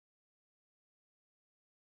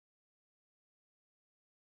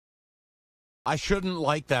I shouldn't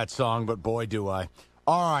like that song, but boy, do I.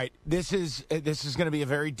 All right, this is going to be a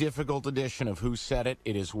very difficult edition of Who Said It.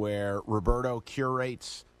 It is where Roberto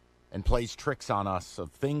curates and plays tricks on us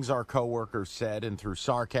of things our coworkers said, and through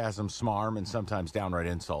sarcasm, smarm, and sometimes downright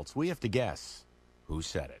insults, we have to guess who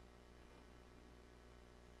said it.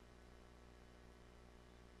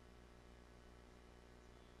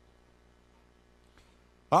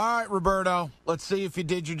 All right, Roberto, let's see if you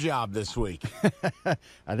did your job this week.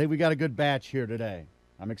 I think we got a good batch here today.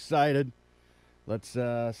 I'm excited. Let's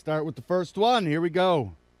start with the first one. Here we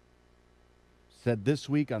go. Said this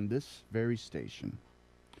week on this very station.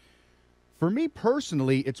 For me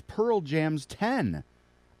personally, it's Pearl Jam's 10.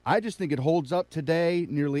 I just think it holds up today.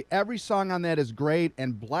 Nearly every song on that is great,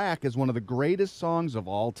 and Black is one of the greatest songs of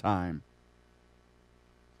all time.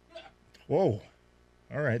 Whoa.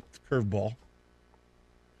 All right, curveball.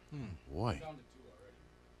 Boy.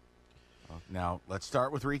 Now, let's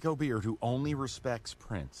start with Rico Beard, who only respects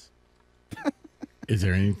Prince. Is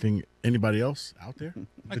there anybody else out there?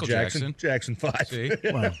 Michael Jackson. Jackson 5. See?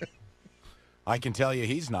 Well, I can tell you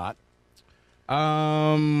he's not.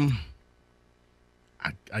 I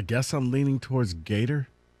guess I'm leaning towards Gator.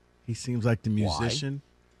 He seems like the musician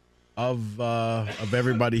of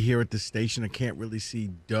everybody here at the station. I can't really see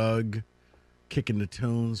Doug kicking the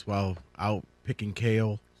tunes while out picking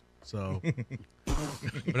kale. So,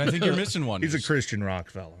 But I think you're missing one. He's a Christian rock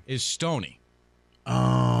fellow. Is Stoney.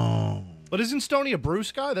 oh, But isn't Stoney a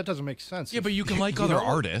Bruce guy? That doesn't make sense. Yeah, but you can like other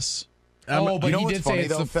artists. But you know he what's did funny, say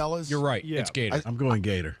it's though, the fellas? You're right. Yeah. It's Gator. I'm going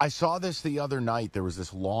Gator. I saw this the other night. There was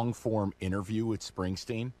this long-form interview with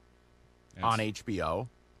Springsteen on HBO.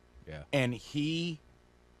 Yeah. And he,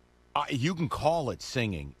 you can call it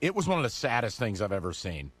singing. It was one of the saddest things I've ever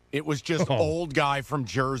seen. It was just old guy from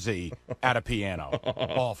Jersey at a piano.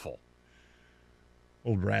 Awful.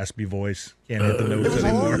 Old raspy voice. Can't hit the notes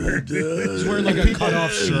anymore. He's wearing like a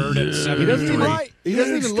cutoff shirt at 7. He doesn't even, he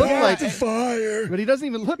doesn't even look like fire. But he doesn't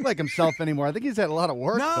even look like himself anymore. I think he's had a lot of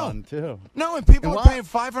work done too. No, and people And are why- paying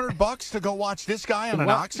 $500 to go watch this guy on an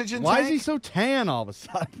oxygen Why tank. is he so tan all of a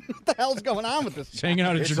sudden? What the hell's going on with this? He's hanging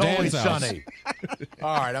out at It's your always dad's house. sunny.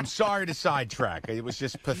 All right, I'm sorry to sidetrack. It was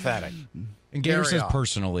just pathetic. And Gator Carry says on.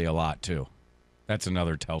 personally a lot, too. That's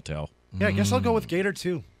another telltale. Yeah, I guess I'll go with Gator,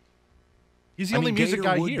 too. He's the only music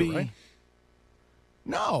Gator guy would here, be- right?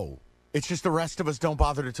 No. It's just the rest of us don't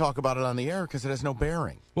bother to talk about it on the air because it has no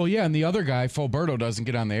bearing. Well, yeah, and the other guy, Fulberto, doesn't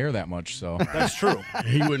get on the air that much, so. That's true.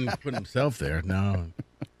 He wouldn't put himself there. No.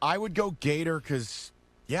 I would go Gator because,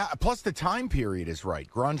 yeah, plus the time period is right.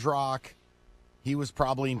 Grunge rock, he was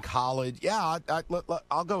probably in college. Yeah,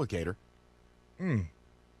 I'll go with Gator.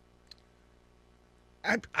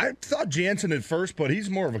 I thought Jansen at first, but he's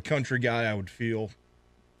more of a country guy, I would feel.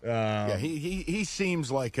 Yeah, he seems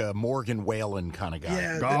like a Morgan Whalen kind of guy.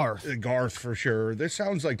 Yeah, Garth. Garth for sure. This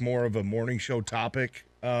sounds like more of a morning show topic.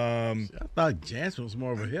 I thought Jansen was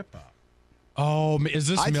more of a hip hop. Oh, is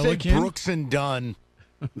this I'd say Milliken? Brooks and Dunn.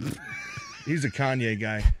 He's a Kanye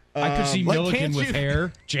guy. I could see like, Milliken can't with you-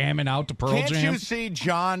 hair jamming out to Pearl Can't Jam. you see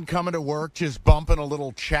John coming to work just bumping a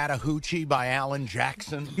little Chattahoochee by Alan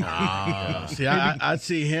Jackson? See, I'd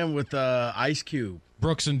see him with Ice Cube.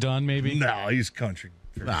 Brooks and Dunn, maybe? No, he's country.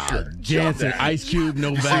 For sure. Jansen, Ice Cube, no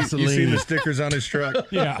You seen Vaseline. the stickers on his truck?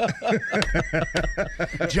 Yeah.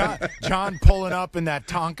 John pulling up in that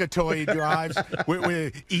Tonka toy he drives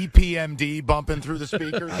with EPMD bumping through the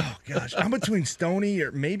speakers. Oh, gosh. I'm between Stoney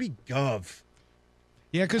or maybe Gov.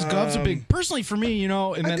 Yeah, because Gov's a big... Personally, for me, and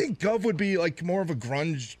I then... think Gov would be like more of a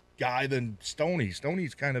grunge guy than Stoney.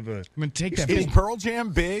 Stoney's kind of a... I'm going to take that Is big... Pearl Jam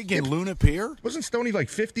big in Luna Pier? Wasn't Stoney like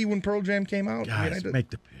 50 when Pearl Jam came out? Guys, make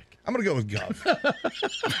the pick. I'm going to go with Gov.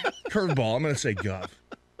 Curveball. I'm going to say Gov.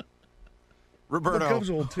 Roberto, But Gov's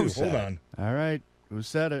old too. who said Hold it? on. All right. Who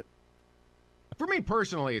said it? For me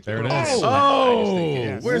personally, it's There it Pearl is. Jam. Oh, I just think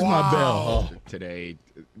it is. where's my bell? Today,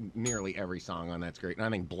 nearly every song on that's great, and I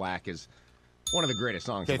think Black is one of the greatest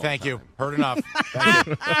songs. Okay, of all thank you. time. Heard enough. Thank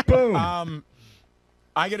you. Boom.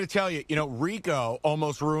 I got to tell you, Rico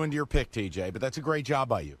almost ruined your pick, TJ, but that's a great job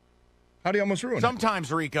by you. How do you almost ruin it?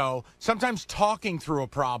 Sometimes, Rico, talking through a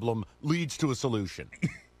problem leads to a solution.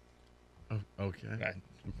 Okay. Right.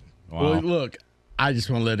 Wow. Well, look, I just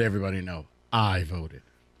want to let everybody know I voted.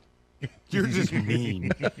 You're just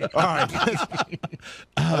mean. All right,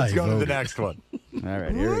 let's go to the voted. next one. All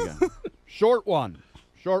right, here we go. Short one.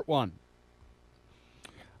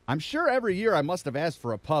 I'm sure every year I must have asked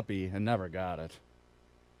for a puppy and never got it.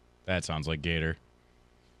 That sounds like Gator.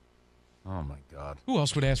 Oh, my God. Who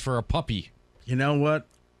else would ask for a puppy? You know what?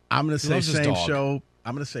 I'm going to say loves his same dog. show.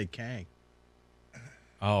 I'm going to say Kang.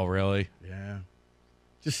 Oh, really? Yeah.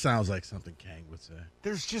 Just sounds like something Kang would say.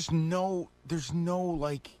 There's just no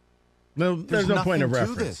like. No, there's no point of nothing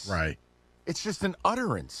to reference. this. Right. It's just an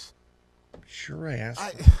utterance. Sure, I asked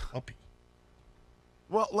I- for a puppy.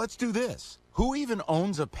 Well, let's do this. Who even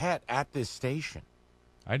owns a pet at this station?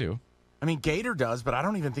 I do. I mean, Gator does, but I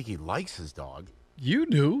don't even think he likes his dog. You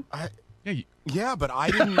do. Yeah, but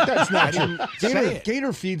I didn't. That's not true. say Gator, it.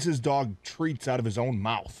 Gator feeds his dog treats out of his own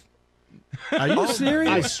mouth. Are you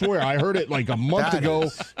serious? I swear, I heard it like a month That ago.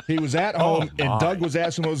 is- He was at home, my. and Doug was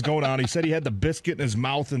asking what was going on. He said he had the biscuit in his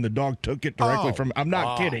mouth, and the dog took it directly from him. I'm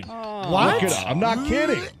not kidding. Look it up. I'm not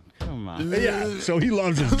kidding. Come on. Yeah, so he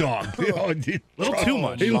loves his dog. A little too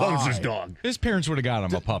much. He loves his dog. His parents would have got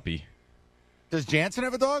him a puppy. Does Jansen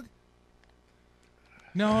have a dog?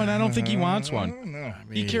 No, and I don't think he wants one. No.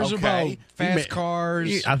 He cares Okay. about fast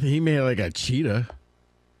cars. I think he made like a cheetah.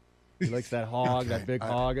 He likes that hog, that big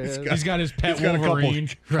hog of his. He's got his pet He's got a couple. Wolverine.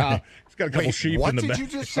 He's got a couple sheep what in the did back. you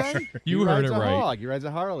just say? You He heard rides it a right. hog. He rides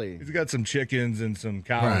a Harley. He's got some chickens and some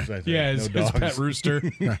cows. Right. I think. Yeah, no his dogs. pet rooster.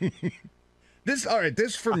 This all right.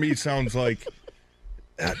 This for me sounds like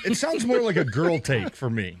it sounds more like a girl take for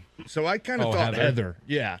me. So I kind of Oh, thought Heather? Heather.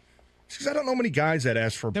 Yeah, because I don't know many guys that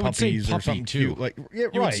ask for They would say puppies or puppy, something too. cute. Like yeah,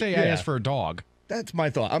 You right. would say yeah. I asked for a dog. That's my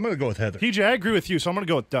thought. I'm gonna go with Heather. TJ, I agree with you, so I'm going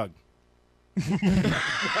to go with Doug.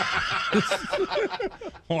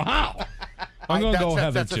 Wow. I'm going to go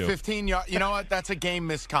Heather, That's a too. 15-yard. You know what? That's a game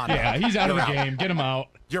misconduct. Yeah, he's out of the You're game. Get him out.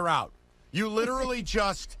 You're out. You literally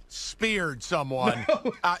just speared someone.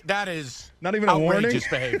 That is Not even a warning? outrageous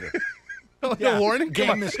behavior. No warning? Game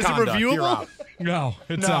Come on. Is it misconduct. You're reviewable? out. No,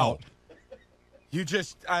 it's No. out. You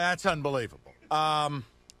just that's unbelievable.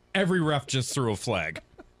 Every ref just threw a flag.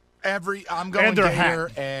 I'm going And they're Gator,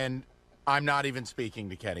 hacked. and I'm not even speaking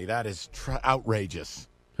to Kenny. That is outrageous.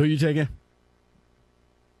 Who you taking? He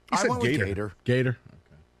I said went with Gator. Gator. Gator.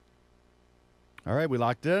 All right, we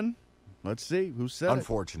locked in. Let's see who said it.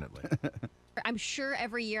 Unfortunately. I'm sure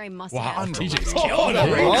every year I must Wow, ask for TJ's one. killing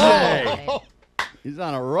it. Oh, he's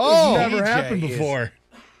on a roll. Never TJ happened is- before.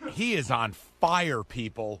 He is on fire,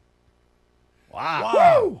 people.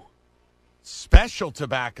 Wow. Special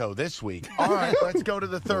tobacco this week. All right, let's go to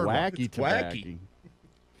the third one. Wacky It's tobacco. wacky.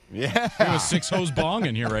 Yeah. We have a 6-hose bong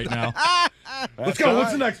in here right now. Let's go.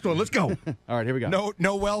 What's the next one? Let's go. All right, here we go.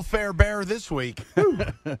 No welfare bear this week.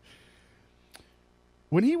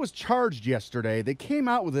 When he was charged yesterday, they came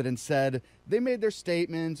out with it and said they made their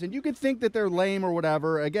statements, and you could think that they're lame or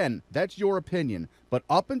whatever. Again, that's your opinion. But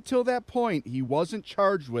up until that point, he wasn't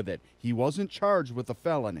charged with it. He wasn't charged with a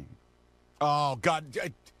felony. Oh, God.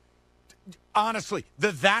 Honestly,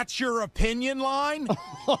 that's your opinion line?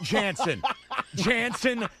 Jansen,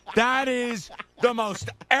 that is the most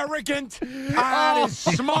arrogant, that is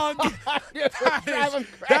smug,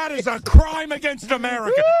 that is a crime against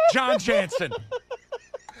America. John Jansen.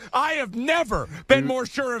 I have never been more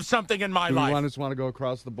sure of something in my Do we life. just want to go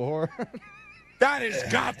across the board? That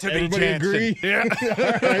has got to be Everybody Jansen. agree?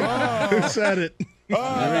 Yeah. Who said it? There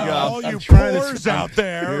we go. All you trying to- poors out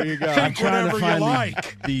there, There you go. think I'm trying whatever to you find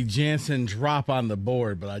like. the Jansen drop on the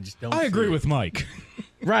board, but I just don't. I see agree it. with Mike.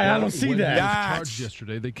 Right, I don't see When that. he was That's- charged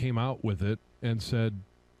yesterday, they came out with it and said,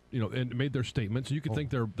 and made their statements. You could think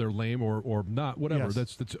they're lame or not, whatever.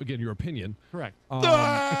 Yes. That's again your opinion. Correct. He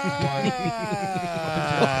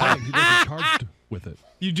wasn't charged with it.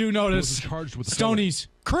 You do He notice wasn't charged with the felony. Stoney's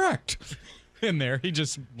correct in there. He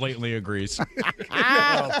just blatantly agrees.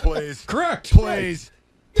 Oh, please. Correct. Please.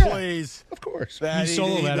 Please. Of course. You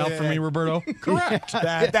solo that out for me, Roberto. Correct.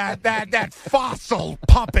 That fossil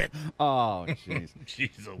puppet. Oh, jeez.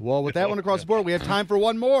 Jeez, Well, with that one across the board, we have time for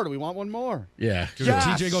one more. Do we want one more? Yeah.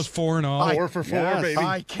 Yes. TJ goes 4-0. 4 for 4, Yes. baby.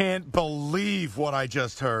 I can't believe what I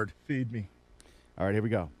just heard. Feed me. All right, here we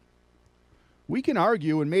go. We can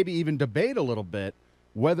argue and maybe even debate a little bit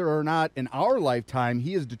whether or not in our lifetime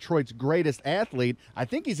he is Detroit's greatest athlete. I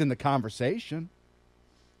think he's in the conversation.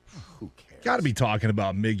 Who cares? Got to be talking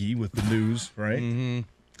about Miggy with the news, right? Mm-hmm.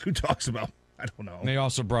 Who talks about? I don't know. And they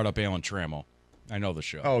also brought up Alan Trammell. I know the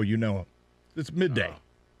show. Oh, you know him. It's midday.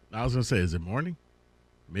 I was gonna say, is it morning?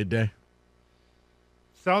 Midday?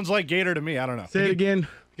 Sounds like Gator to me. I don't know. Say it again.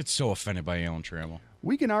 I get so offended by Alan Trammell.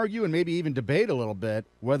 We can argue and maybe even debate a little bit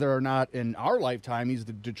whether or not in our lifetime he's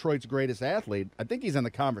the Detroit's greatest athlete. I think he's in the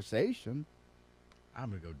conversation. I'm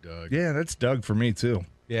gonna go Doug. Yeah, that's Doug for me too.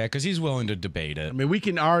 Yeah, because he's willing to debate it. I mean, we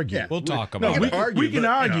can argue. Yeah. We'll talk No, about we it. can argue, we can but,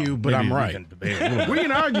 argue, but I'm maybe right. We can debate a little We bit.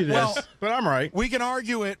 can argue this, Well- but I'm right. We can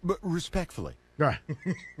argue it, but respectfully. Right.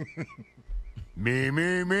 Me.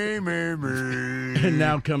 And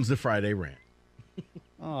now comes the Friday rant.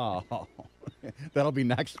 Oh, that'll be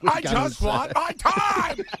next week. I just want my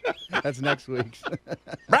time. That's next week's.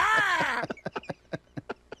 Ah!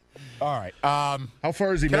 All right. How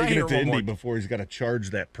far is he Can I making hear it to one more? Indy before he's got to charge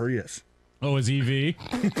that Prius? Oh, his EV?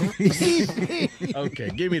 Okay,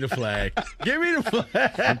 give me the flag. Give me the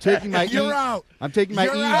flag. I'm taking my You're out. I'm taking my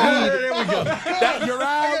You're EV. out. There we go. You're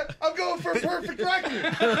out. I'm going for a perfect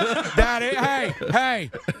record. Hey.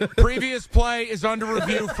 Previous play is under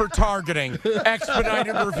review for targeting.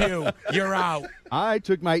 Expedited review. You're out. I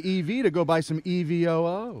took my EV to go buy some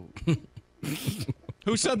EVOO.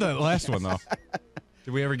 Who said that last one, though?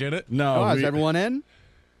 Did we ever get it? No. Oh, is everyone in?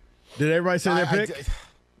 Did everybody say their I- pick?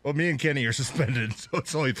 Well, me and Kenny are suspended, so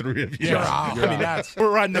it's only 3 of you. You're out. I mean, that's We're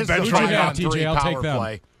riding the this bench is a right you now. got, TJ? 5-on-3 I'll take power them.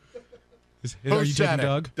 play. Who Are you said taking it?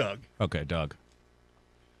 Doug? Doug. Okay, Doug.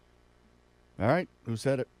 All right. Who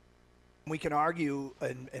said it? We can argue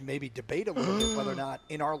and maybe debate a little bit whether or not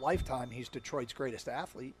in our lifetime he's Detroit's greatest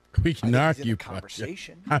athlete. We can I think he's in argue. the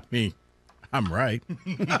conversation. I mean, I'm right.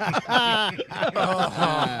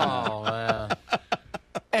 Oh, man.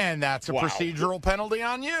 And that's a procedural penalty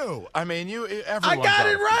on you. I mean, I everyone's got out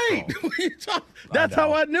it of right. control. What are you talking- That's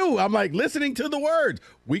how I knew. I'm like listening to the words.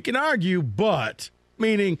 We can argue, but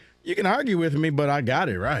meaning you can argue with me, but I got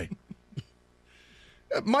it right.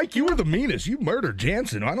 Mike, you were the meanest. You murdered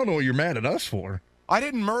Jansen. I don't know what you're mad at us for. I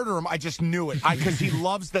didn't murder him. I just knew it because he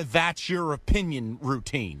loves the "that's your opinion"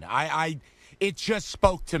 routine. It just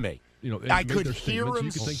spoke to me. You know, and I make could their hear statements. him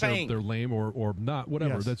You can think saying, they're lame or not,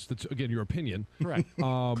 whatever. Yes. That's again your opinion. Correct.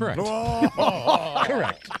 Oh. Correct.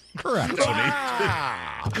 Correct.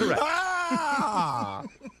 Correct.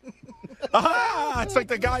 It's like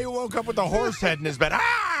the guy who woke up with the horse head in his bed.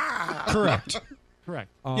 Correct. Correct.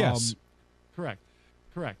 Yes. Correct.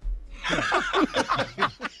 Correct.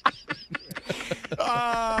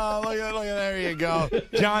 Oh, look at there you go.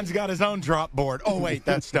 John's got his own drop board. Oh, wait,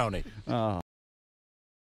 that's Stoney. Oh.